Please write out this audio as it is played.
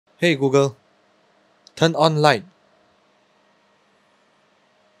Hey Google, turn on light.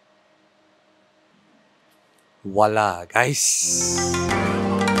 Voila, guys.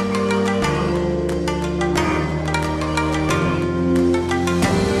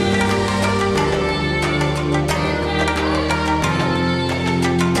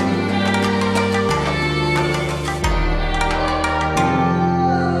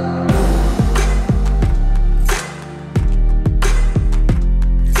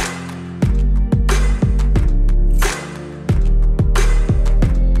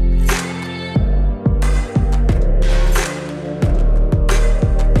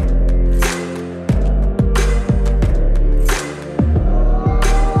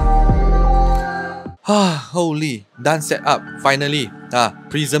 Holy, done set up, finally.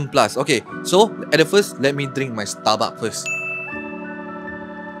 PRISM Plus. Okay, so at the first, let me drink my Starbucks first.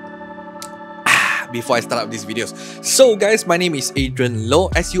 Before I start up these videos. So guys, my name is Adrian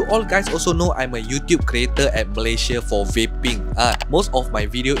Low. As you all guys also know, I'm a YouTube creator at Malaysia for vaping. Most of my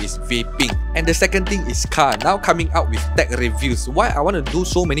video is vaping. And the second thing is car. Now coming out with tech reviews. Why I want to do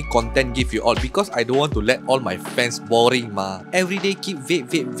so many content give you all? Because I don't want to let all my fans boring ma. Everyday keep vape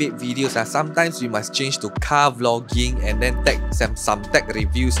videos. Sometimes we must change to car vlogging and then some tech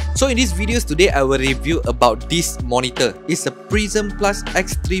reviews. So in these videos today, I will review about this monitor. It's a PRISM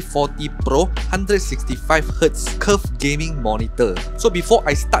X340 Pro 165Hz curved gaming monitor. So before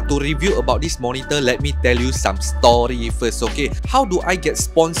I start to review about this monitor, let me tell you some story first, okay? How do I get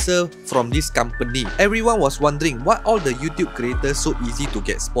sponsor from this company? Everyone was wondering why all the YouTube creators so easy to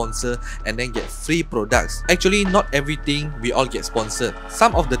get sponsor and then get free products. Actually, not everything we all get sponsored.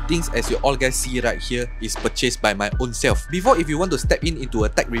 Some of the things as you all guys see right here is purchased by my own self. Before, if you want to step into a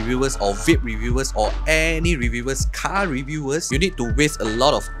tech reviewers or vape reviewers or any reviewers, car reviewers, you need to waste a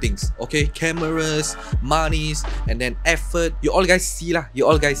lot of things, okay? Cameras, monies, and then effort. You all guys see lah. You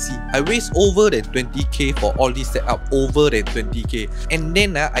all guys see. I waste over than 20k for all this setup. Over than 20k. And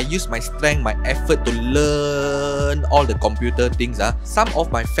then I use my strength, my effort to learn all the computer things. Some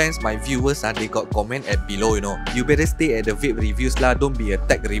of my fans, my viewers, they got comment at below, you know. You better stay at the vape reviews lah. Don't be a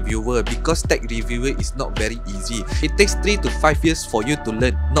tech reviewer, because tech reviewer is not very easy. It takes 3 to 5 years for you to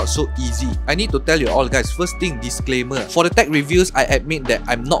learn. Not so easy. I need to tell you all guys. First thing, disclaimer. For the tech reviews, I admit that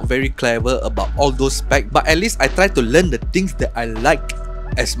I'm not very clever about all those specs, but at least I try to learn the things that I like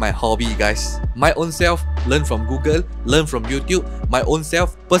as my hobby, guys. My own self, learn from Google, learn from YouTube. My own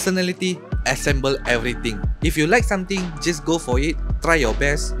self, personality, assemble everything. If you like something, just go for it. Try your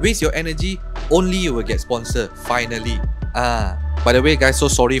best. Waste your energy, only you will get sponsored. Finally. By the way guys, so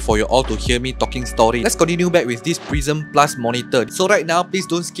sorry for you all to hear me talking story. Let's continue back with this PRISM Plus monitor. So right now, please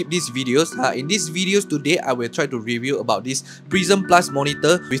don't skip these videos. In these videos today, I will try to review about this PRISM Plus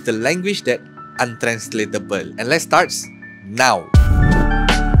monitor with the language that untranslatable. And let's start now.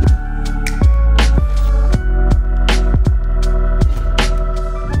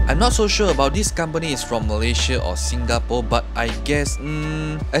 I'm not so sure about this company is from Malaysia or Singapore, but I guess,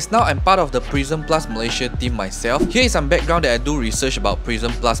 as now I'm part of the PRISM Plus Malaysia team myself, here is some background that I do research about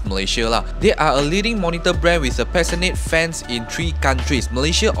PRISM Plus Malaysia lah. They are a leading monitor brand with a passionate fans in 3 countries,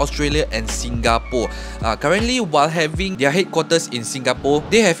 Malaysia, Australia and Singapore. Currently, while having their headquarters in Singapore,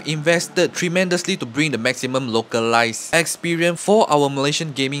 they have invested tremendously to bring the maximum localized experience for our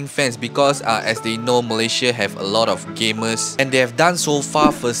Malaysian gaming fans, because as they know, Malaysia have a lot of gamers and they have done so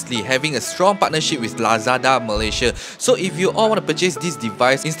far firstly having a strong partnership with Lazada Malaysia. So if you all want to purchase this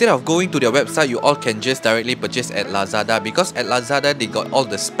device, instead of going to their website, you all can just directly purchase at Lazada, because at Lazada they got all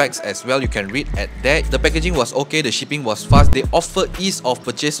the specs as well. You can read at there. The packaging was okay, the shipping was fast. They offer ease of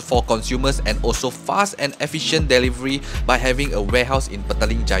purchase for consumers and also fast and efficient delivery by having a warehouse in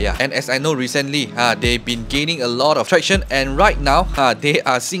Petaling Jaya. And as I know recently, they've been gaining a lot of traction, and right now they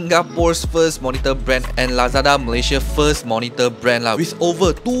are Singapore's first monitor brand and Lazada Malaysia first monitor brand lah, with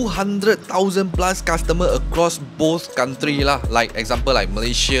over 200,000 plus customer across both country lah. Like example like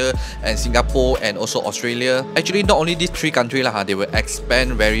Malaysia and Singapore and also Australia. Actually, not only these 3 countries lah, they will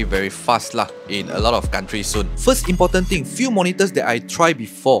expand very fast lah in a lot of countries soon. First important thing, few monitors that I tried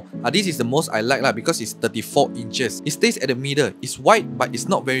before. This is the most I like lah, because it's 34 inches. It stays at the middle. It's wide, but it's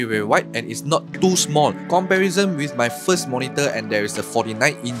not very wide, and it's not too small. Comparison with my first monitor, and there is a 49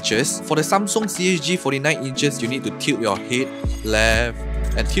 inches. For the Samsung CSG 49 inches, you need to tilt your head left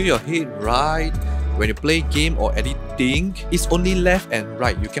and tilt your head right when you play game or edit tilting is only left and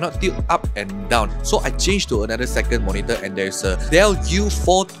right. You cannot tilt up and down. So I changed to another second monitor, and there's a Dell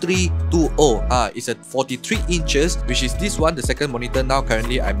U4320. It's a 43 inches, which is this one, the second monitor. Now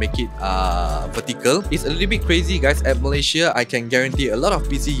currently I make it vertical. It's a little bit crazy, guys. At Malaysia, I can guarantee a lot of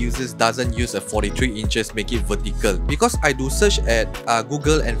PC users doesn't use a 43 inches, make it vertical. Because I do search at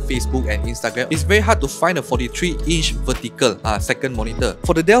Google and Facebook and Instagram, it's very hard to find a 43 inch vertical second monitor.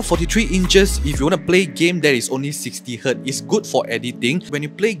 For the Dell 43 inches, if you want to play game that is only 60Hz, it's good for editing. When you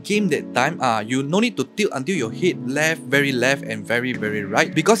play game that time, you no need to tilt until your head left and very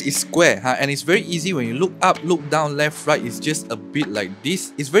right, because it's square and it's very easy when you look up, look down, left, right. It's just a bit like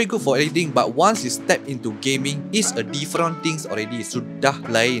this. It's very good for editing, but once you step into gaming, it's a different things already. Sudah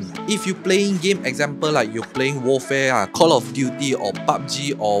lain. If you playing game, example like you're playing Warfare, Call of Duty or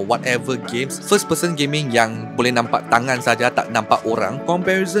PUBG or whatever games, first person gaming yang boleh nampak tangan saja, tak nampak orang.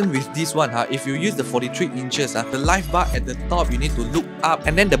 Comparison with this one, if you use the 43 inches, the life bar at the top, you need to look up,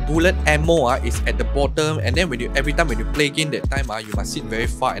 and then the bullet ammo is at the bottom, and then every time when you play game that time, you must sit very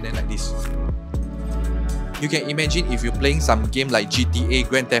far and then like this. You can imagine if you're playing some game like GTA,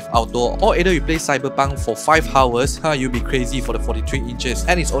 Grand Theft Auto, or either you play Cyberpunk for 5 hours, you'll be crazy for the 43 inches,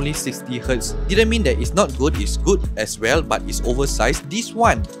 and it's only 60Hz. Didn't mean that it's not good, it's good as well, but it's oversized. This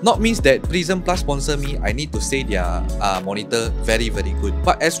one not means that PRISM Plus sponsor me, I need to say their monitor very good.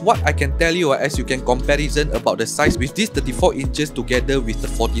 But as what I can tell you, as you can comparison about the size with this 34 inches together with the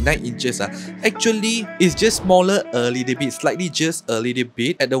 49 inches, actually it's just smaller a little bit, slightly just a little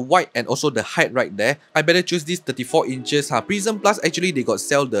bit at the width and also the height right there. I better choose this 34 inches. PRISM Plus actually they got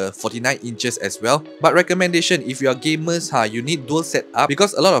sell the 49 inches as well. But recommendation, if you are gamers, you need dual setup,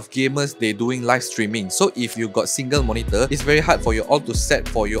 because a lot of gamers they doing live streaming. So if you got single monitor, it's very hard for you all to set,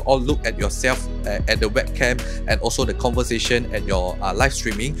 for you all look at yourself at the webcam and also the conversation at your live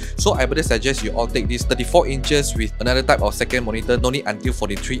streaming. So I better suggest you all take this 34 inches with another type of second monitor, no need until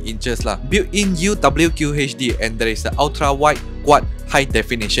 43 inches lah. Built-in UWQHD, and there is the ultra-wide quad high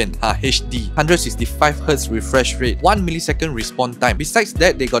definition HD, 165Hz refresh rate, 1 millisecond response time. Besides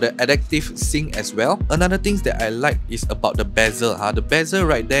that, they got an adaptive sync as well. Another things that I like is about the bezel. The bezel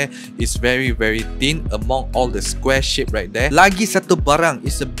right there is very thin among all the square shape right there. Lagi satu barang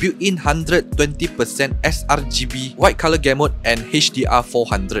is a built-in 120% sRGB white color gamut and HDR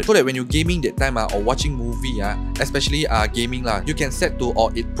 400, so that when you gaming that time or watching movie, especially gaming you can set to,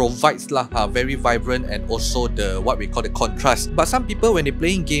 or it provides very vibrant and also the what we call the contrast. But some people when they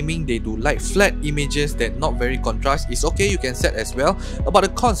playing gaming, they do like flat images that not very contrast. It's okay, you can set as well. About the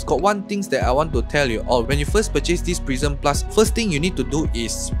cons, got one things that I want to tell you all. When you first purchase this PRISM Plus, first thing you need to do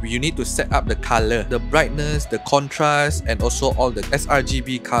is you need to set up the color, the brightness, the contrast, and also all the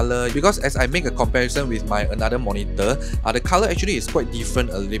sRGB color. Because as I make a comparison with my another monitor, the color actually is quite different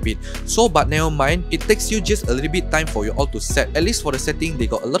a little bit. So but never mind, it takes you just a little bit time for you all to set. At least for the setting, they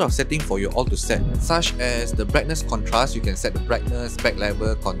got a lot of setting for you all to set, such as the brightness contrast. You can set the brightness, back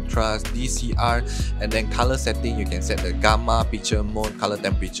level, contrast, DCR, and then color setting. You can set the gamma, picture mode, color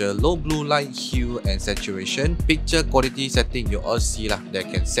temperature, low blue light, hue and saturation. Picture quality setting, you all see lah, they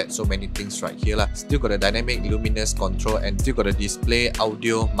can set so many things right here lah. Still got a dynamic luminous control, and still got a display,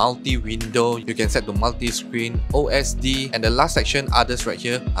 audio, multi-window. You can set to multi-screen, OSD, and the last section, others right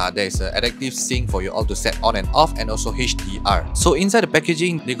here, there is an adaptive sync for you all to set on and off, and also HDR. So inside the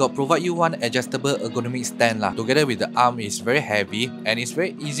packaging, they got provide you one adjustable ergonomic stand lah. Together with the arm, is very heavy and it's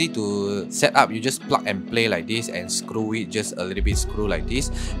very easy to set up. You just plug and play like this and screw it, just a little bit screw like this,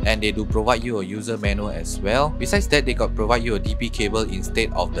 and they do provide you a user manual as well. Besides that, they got provide you a DP cable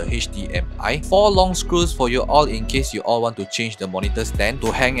instead of the HDMI. 4 long screws for you all in case you all want to change the monitor stand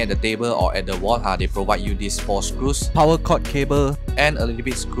to hang at the table or at the wall. They provide you these 4 screws, power cord cable, and a little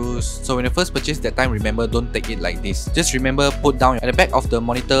bit screws. So when you first purchase that time, remember, don't take it like this. Just remember, put down at the back of the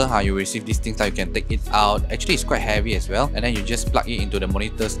monitor, you receive these things, you can take it out. Actually, it's quite heavy as well, and then you just plug it into the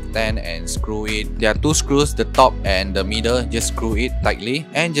monitor stand and screw it. There are 2 screws, the top and the middle. Just screw it tightly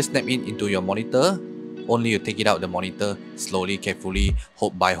and just snap it into your monitor. Only you take it out the monitor slowly, carefully,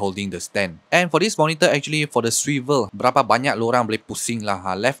 by holding the stand. And for this monitor, actually for the swivel, berapa banyak lorang boleh pusing lah,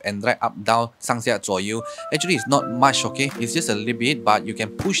 left and right, up, down, 上下左右. Actually it's not much, okay, it's just a little bit, but you can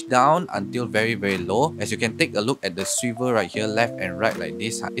push down until very low. As you can take a look at the swivel right here, left and right like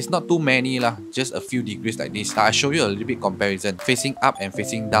this. It's not too many lah, just a few degrees like this. I'll show you a little bit comparison. Facing up and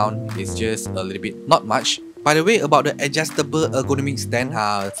facing down is just a little bit, not much. By the way, about the adjustable ergonomic stand,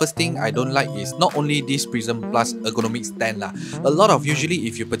 first thing I don't like is not only this PRISM Plus ergonomic stand lah. A lot of usually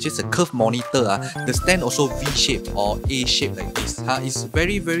if you purchase a curved monitor, the stand also V-shape or A-shape like this. It's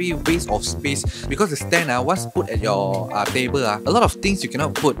very waste of space because the stand once put at your table, a lot of things you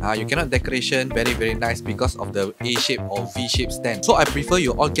cannot put. You cannot decoration very nice because of the A-shape or V-shape stand. So I prefer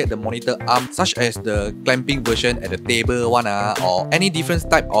you all get the monitor arm such as the clamping version at the table one or any different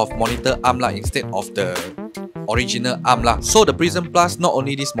type of monitor arm lah instead of the original arm lah. So the PRISM Plus, not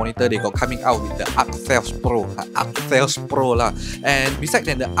only this monitor, they got coming out with the Ultrawide Pro lah. And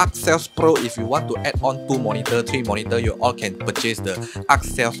besides that, the Ultrawide Pro, if you want to add on 2 monitor, 3 monitor, you all can purchase the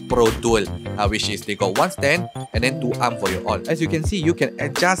Ultrawide Pro Dual, which is they got 1 stand and then 2 arm for you all. As you can see, you can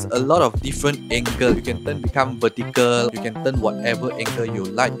adjust a lot of different angle. You can turn become vertical, you can turn whatever angle you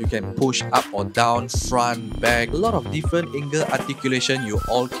like. You can push up or down, front, back, a lot of different angle articulation you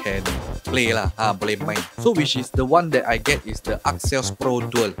all can play lah, boleh main. So which is the one that I get is the Ultrawide Pro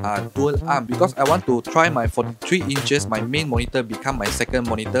Dual, dual arm, because I want to try my 43 inches, my main monitor become my second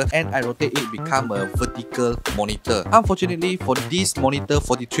monitor, and I rotate it become a vertical monitor. Unfortunately for this monitor,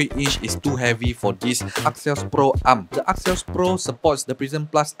 43 inch is too heavy for this Ultrawide Pro arm. The Ultrawide Pro supports the PRISM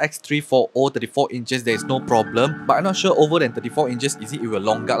Plus X340 34 inches, there is no problem, but I'm not sure over than 34 inches is it will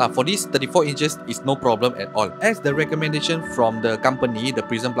longer lah. For this 34 inches is no problem at all. As the recommendation from the company, the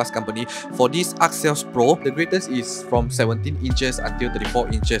PRISM Plus company, for this Ultrawide Pro, the greatest is from 17 inches until 34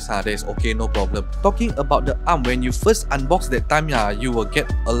 inches. That is okay, no problem. Talking about the arm, when you first unbox that time, you will get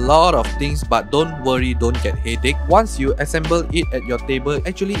a lot of things, but don't worry, don't get headache. Once you assemble it at your table,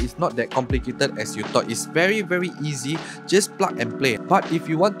 actually it's not that complicated as you thought. It's very easy, just plug and play. But if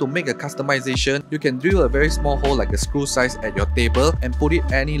you want to make a customization, you can drill a very small hole like a screw size at your table and put it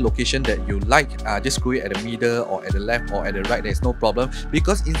any location that you like. Just screw it at the middle or at the left or at the right, there's no problem,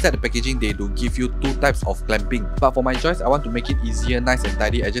 because inside the packaging they do give you 2 types of clamping. But for my choice, I want to make it easier, nice and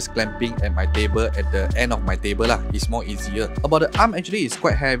tidy. I just clamping at my table, at the end of my table lah. It's more easier. About the arm, actually it's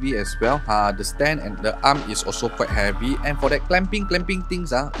quite heavy as well. The stand and the arm is also quite heavy, and for that clamping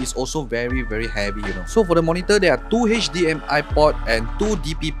things is also very heavy, you know. So for the monitor, there are 2 HDMI port and 2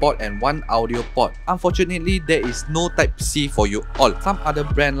 DP port and 1 audio port. Unfortunately, there is no Type C for you all. Some other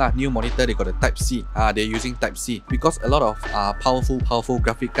brand lah, new monitor, they got a Type C. They're using Type C because a lot of powerful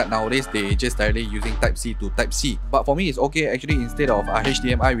graphic card nowadays, they just directly using Type C to Type C. But for me, it's okay. Actually, instead of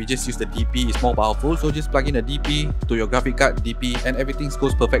HDMI, we just use the DP. It's more powerful. So just plug in the DP to your graphic card, DP, and everything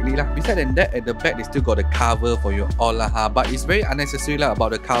goes perfectly lah. Besides that, at the back, they still got the cover for you all lah. But it's very unnecessary lah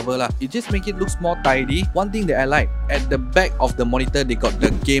about the cover lah. It just make it looks more tidy. One thing that I like, at the back of the monitor, they got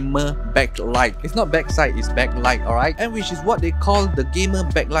the Gamer Backlight. It's not backside, it's backlight, alright? And which is what they call the Gamer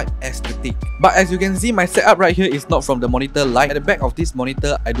Backlight Aesthetic. But as you can see, my setup right here is not from the monitor light. At the back of this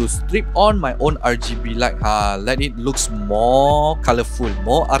monitor, I do strip on my own RGB light. Let it looks more colorful,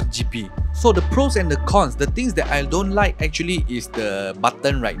 more RGB. So the pros and the cons, the things that I don't like actually is the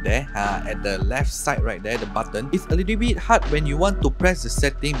button right there, at the left side right there, the button. It's a little bit hard when you want to press the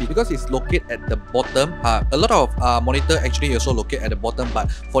setting because it's located at the bottom. A lot of monitor actually also located at the bottom,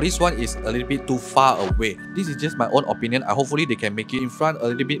 but for this one is a little bit too far away. This is just my own opinion. Hopefully they can make it in front a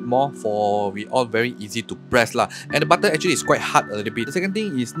little bit more for we all very easy to press lah. And the button actually is quite hard a little bit. The second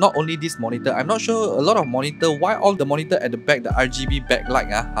thing is not only this monitor. I'm not sure a lot of monitor, why all the monitor at the back, the RGB backlight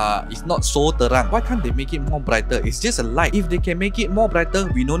is not so terang. Why can't they make it more brighter? It's just a light. If they can make it more brighter,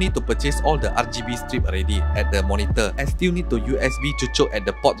 we no need to purchase all the RGB strip already at the monitor and still need to USB chuchuk at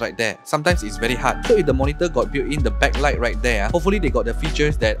the port right there. Sometimes it's very hard. So if the monitor got built in the backlight right there, hopefully they got the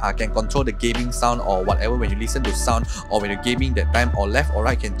features that can control the gaming sound or whatever when you listen to sound, or when you're gaming that time, or left or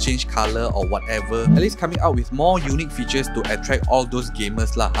right can change color or whatever. At least coming out with more unique features to attract all those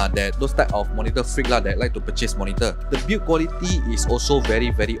gamers lah, that those type of monitor freak lah that like to purchase monitor. The build quality is also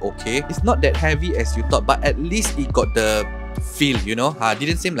very okay. It's not that heavy as you thought, but at least it got the feel, you know.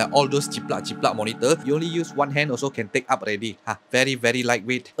 Didn't seem like all those chiplak monitor. You only use one hand also can take up already. Very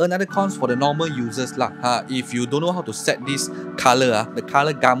lightweight. Another cons for the normal users lah. If you don't know how to set this color, the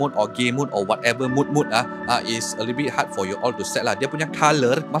color gamut or gamut or whatever mood is a little bit hard for you all to set lah. Dia punya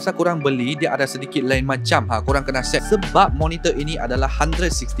color, masa korang beli, dia ada sedikit lain macam. Korang kena set sebab monitor ini adalah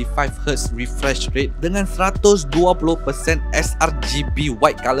 165Hz refresh rate dengan 120% sRGB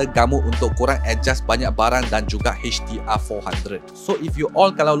white color gamut untuk korang adjust banyak barang dan juga HDR4 400. So if you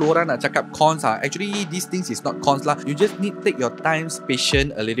all kalau lu orang nak cakap cons actually these things is not cons lah. You just need take your time,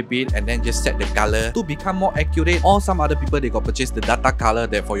 patient a little bit, and then just set the color to become more accurate. Or some other people they got purchase the data color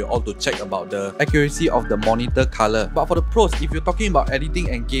there for you all to check about the accuracy of the monitor color. But for the pros, if you're talking about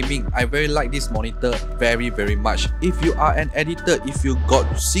editing and gaming, I very like this monitor very much. If you are an editor, if you got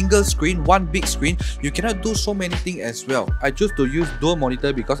single screen, one big screen, you cannot do so many things as well. I choose to use dual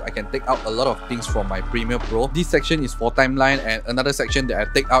monitor because I can take out a lot of things from my Premiere Pro. This section is for timeline, and another section that I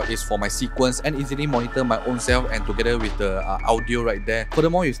take out is for my sequence and easily monitor my own self and together with the audio right there.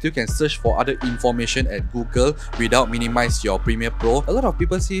 Furthermore, you still can search for other information at Google without minimize your Premiere Pro. A lot of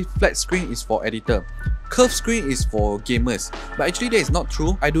people see flat screen is for editor, curved screen is for gamers, but actually that is not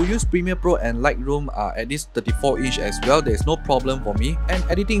true. I do use Premiere Pro and Lightroom at this 34-inch as well. There is no problem for me, and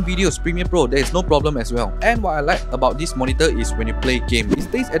editing videos Premiere Pro there is no problem as well. And what I like about this monitor is when you play game, it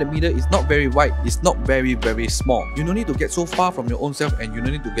stays at the middle. It's not very wide, it's not very small. You don't need to get so far from your own self, and you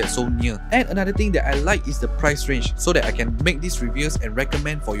don't need to get so near. And another thing that I like is the price range, so that I can make these reviews and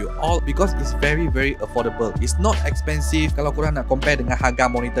recommend for you all because it's very affordable. It's not expensive. Kalau korang nak compare dengan harga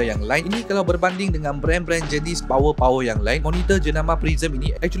monitor yang lain, ini kalau berbanding dengan brand jenis power yang lain, monitor jenama PRISM ini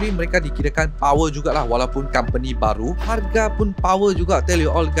actually mereka dikirakan power jugalah walaupun company baru. Harga pun power juga. Tell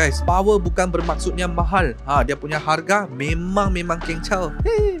you all guys, power bukan bermaksudnya mahal. Dia punya harga memang kencang.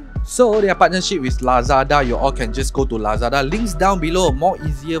 So their partnership with Lazada, you all can just go to Lazada, links down below, more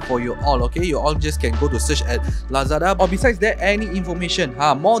easier for you all. Okay, you all just can go to search at Lazada, or besides that any information,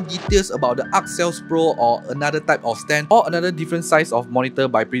 more details about the Ultrawide Pro or another type of stand or another different size of monitor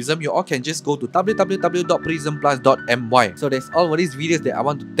by PRISM, you all can just go to www.prismplus.my. So that's all for these videos that I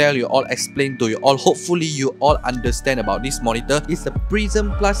want to tell you all, explain to you all. Hopefully you all understand about this monitor. It's a PRISM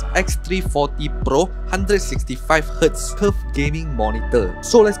X340 Pro 165Hz curved gaming monitor.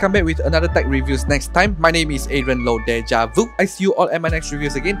 So let's come back with another tech reviews next time. My name is Adrian Dejavu. I see you all at my next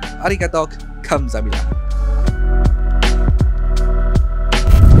reviews again. Arigato, kamsahamnida.